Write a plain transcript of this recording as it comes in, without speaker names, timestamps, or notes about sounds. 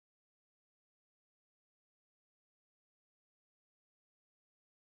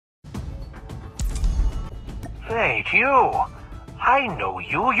Wait, you. I know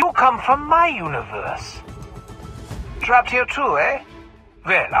you. You come from my universe. Trapped here too, eh?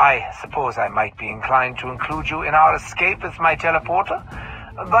 Well, I suppose I might be inclined to include you in our escape with my teleporter,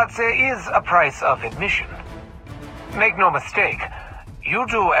 but there is a price of admission. Make no mistake, you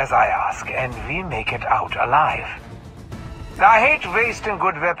do as I ask, and we make it out alive. I hate wasting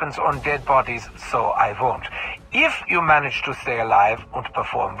good weapons on dead bodies, so I won't. If you manage to stay alive and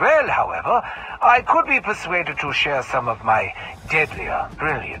perform well, however, I could be persuaded to share some of my deadlier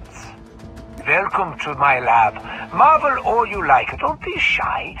brilliance. Welcome to my lab. Marvel all you like. Don't be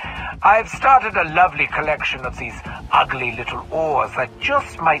shy. I've started a lovely collection of these ugly little ores that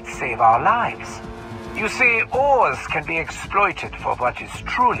just might save our lives. You see, ores can be exploited for what is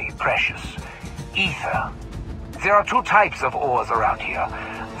truly precious. Ether. There are two types of ores around here.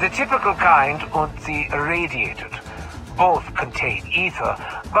 The typical kind and the irradiated. Both contain ether,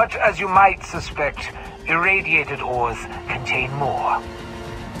 but as you might suspect, irradiated ores contain more.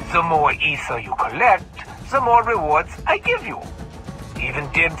 The more ether you collect, the more rewards I give you. Even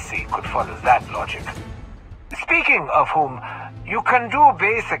Dempsey could follow that logic. Speaking of whom, you can do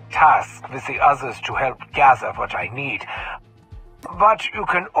basic tasks with the others to help gather what I need. But you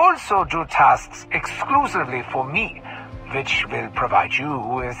can also do tasks exclusively for me, which will provide you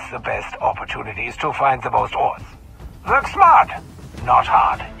with the best opportunities to find the most ores. Work smart, not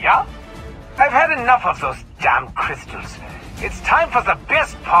hard, yeah? I've had enough of those damn crystals. It's time for the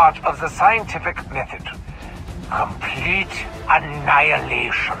best part of the scientific method. Complete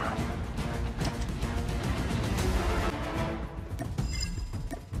annihilation.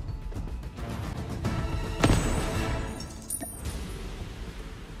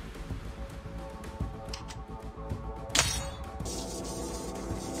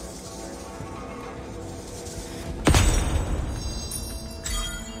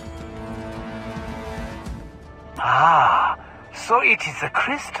 So it is the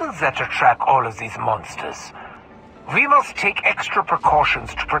crystals that attract all of these monsters. We must take extra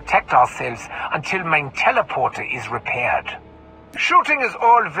precautions to protect ourselves until my teleporter is repaired. Shooting is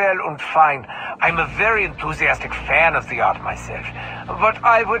all well and fine. I'm a very enthusiastic fan of the art myself, but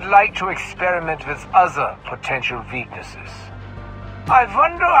I would like to experiment with other potential weaknesses. I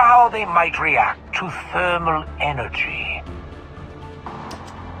wonder how they might react to thermal energy.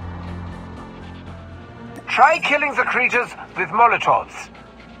 Try killing the creatures with Molotovs.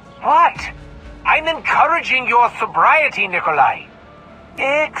 What? I'm encouraging your sobriety, Nikolai.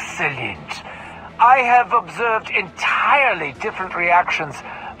 Excellent. I have observed entirely different reactions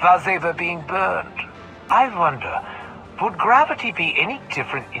while they were being burned. I wonder, would gravity be any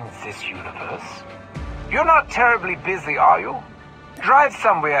different in this universe? You're not terribly busy, are you? Drive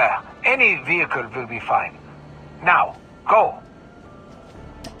somewhere. Any vehicle will be fine. Now, go.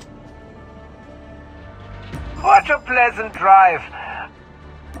 What a pleasant drive.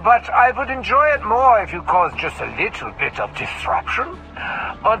 But I would enjoy it more if you caused just a little bit of disruption.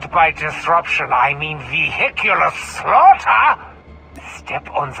 And by disruption, I mean vehicular slaughter. Step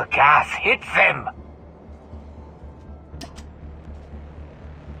on the gas, hit them.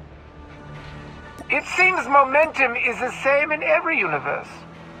 It seems momentum is the same in every universe.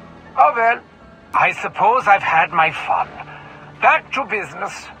 Oh well, I suppose I've had my fun. Back to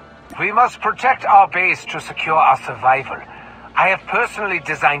business. We must protect our base to secure our survival. I have personally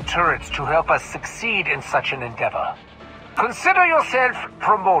designed turrets to help us succeed in such an endeavor. Consider yourself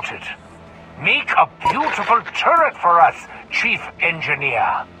promoted. Make a beautiful turret for us, Chief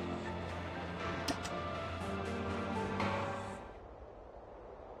Engineer.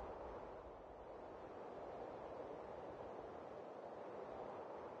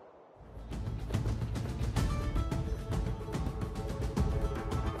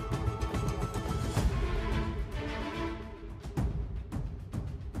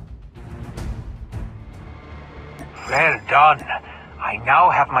 Well done. I now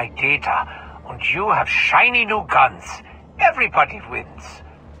have my data, and you have shiny new guns. Everybody wins.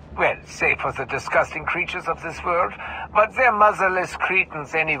 Well, save for the disgusting creatures of this world, but they're muzzleless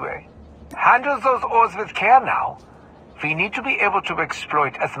cretins anyway. Handle those ores with care now. We need to be able to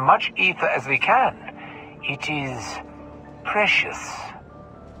exploit as much ether as we can. It is precious.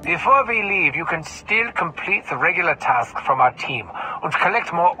 Before we leave, you can still complete the regular task from our team and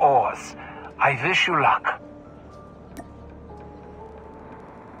collect more ores. I wish you luck.